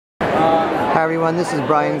Hi everyone, this is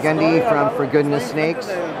Brian Gundy from For Goodness Snakes,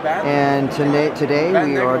 and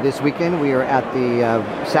this weekend we are at the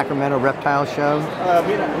Sacramento Reptile Show,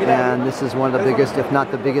 and this is one of the biggest, if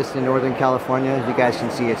not the biggest, in Northern California. As you guys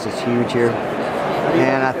can see, it's just huge here,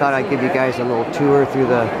 and I thought I'd give you guys a little tour through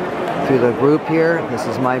the group here. This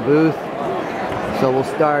is my booth, so we'll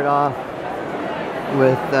start off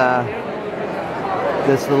with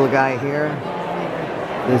this little guy here.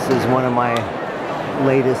 This is one of my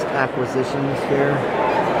latest acquisitions here.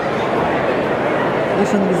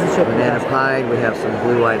 Banana Pied. We have some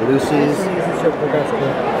blue-eyed Lucy's.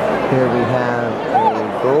 Here we have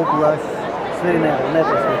a Gold Blush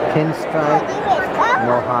Pinstripe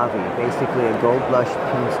Mojave. Basically a Gold Blush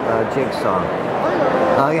jigsaw.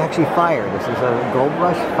 Actually Fire. This is a Gold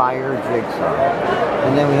Blush Fire jigsaw.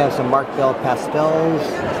 And then we have some Mark Bell pastels,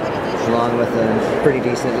 along with a pretty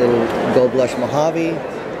decent little Gold Blush Mojave.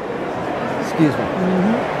 Excuse me.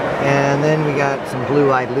 And then we got some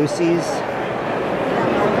blue-eyed Lucy's,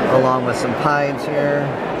 along with some Pieds here.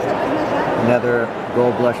 Another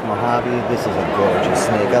Gold Blush Mojave. This is a gorgeous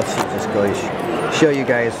snake. I'll just go show you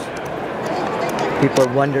guys. People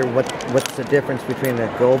wonder what's the difference between a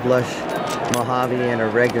Gold Blush Mojave and a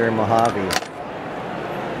regular Mojave.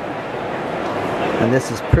 And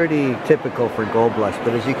this is pretty typical for Gold Blush,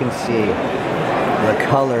 but as you can see, the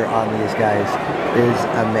color on these guys is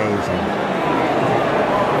amazing.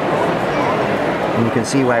 And you can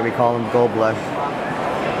see why we call them Gold Blush,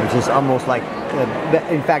 which is almost like,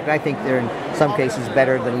 in fact, I think they're in some cases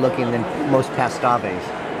better than looking than most pastaves.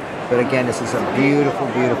 But again, this is a beautiful,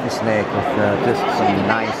 beautiful snake with just some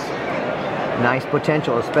nice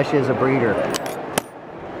potential, especially as a breeder.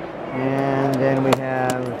 And then we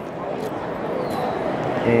have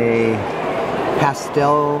a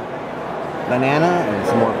pastel banana and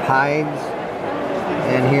some more Pieds.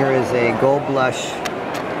 And here is a Gold Blush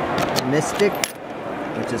Mystic,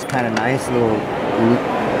 which is kind of nice, little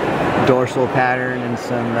dorsal pattern and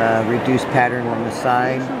some reduced pattern on the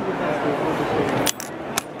side.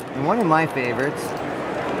 And one of my favorites,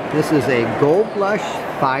 this is a Gold Blush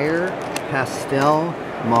Fire Pastel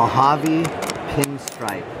Mojave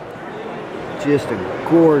Pinstripe. Just a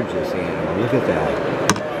gorgeous animal. Look at that.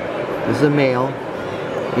 This is a male.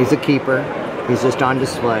 He's a keeper. He's just on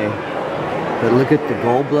display. But look at the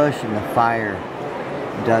Gold Blush and the Fire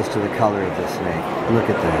does to the color of this snake. Look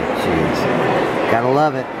at that. Jeez. Gotta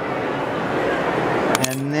love it.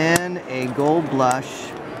 And then a Gold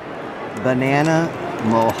Blush Banana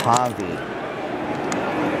Mojave.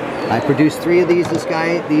 I produced 3 of these this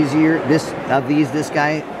guy.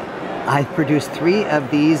 I produced 3 of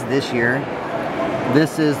these this year.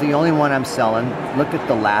 This is the only one I'm selling. Look at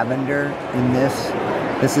the lavender in this.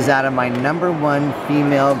 This is out of my #1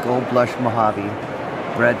 female Gold Blush Mojave,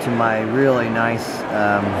 bred to my really nice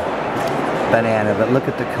banana. But look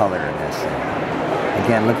at the color in this.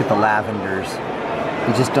 Again, look at the lavenders.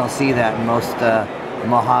 You just don't see that in most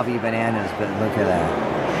Mojave bananas, but look at that.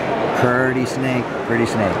 Pretty snake, pretty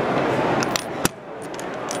snake.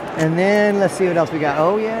 And then let's see what else we got.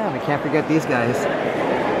 Oh yeah, we can't forget these guys.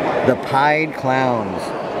 The Pied Clowns.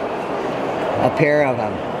 A pair of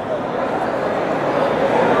them.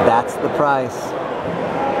 That's the price.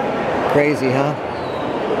 Crazy, huh?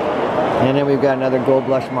 And then we've got another Gold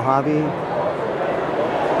Blush Mojave.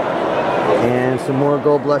 And some more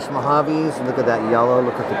Gold Blush Mojaves. Look at that yellow.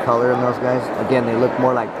 Look at the color in those guys. Again, they look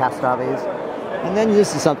more like pastaves. And then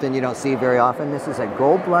this is something you don't see very often. This is a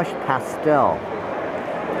Gold Blush Pastel.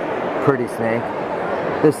 Pretty snake.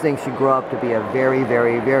 This thing should grow up to be a very,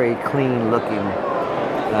 very, very clean looking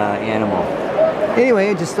animal. Anyway,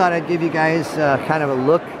 I just thought I'd give you guys kind of a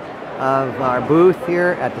look of our booth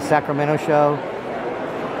here at the Sacramento show.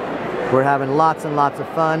 We're having lots and lots of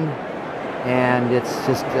fun, and it's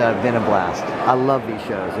just been a blast. I love these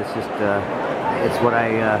shows. It's just, it's what I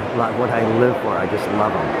live for. I just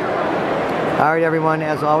love them. All right, everyone,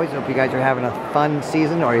 as always, I hope you guys are having a fun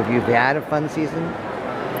season, or if you've had a fun season.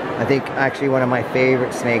 I think actually one of my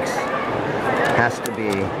favorite snakes has to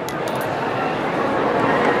be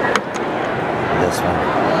this one.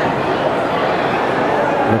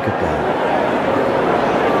 Look at that.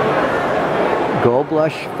 Gold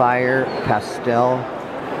Blush Fire Pastel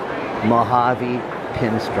Mojave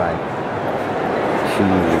Pinstripe.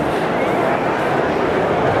 Jeez.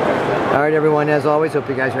 All right, everyone, as always, hope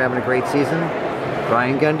you guys are having a great season.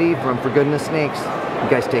 Brian Gundy from For Goodness Snakes. You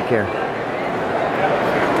guys take care.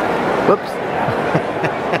 Whoops.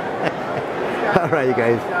 All right, you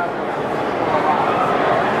guys.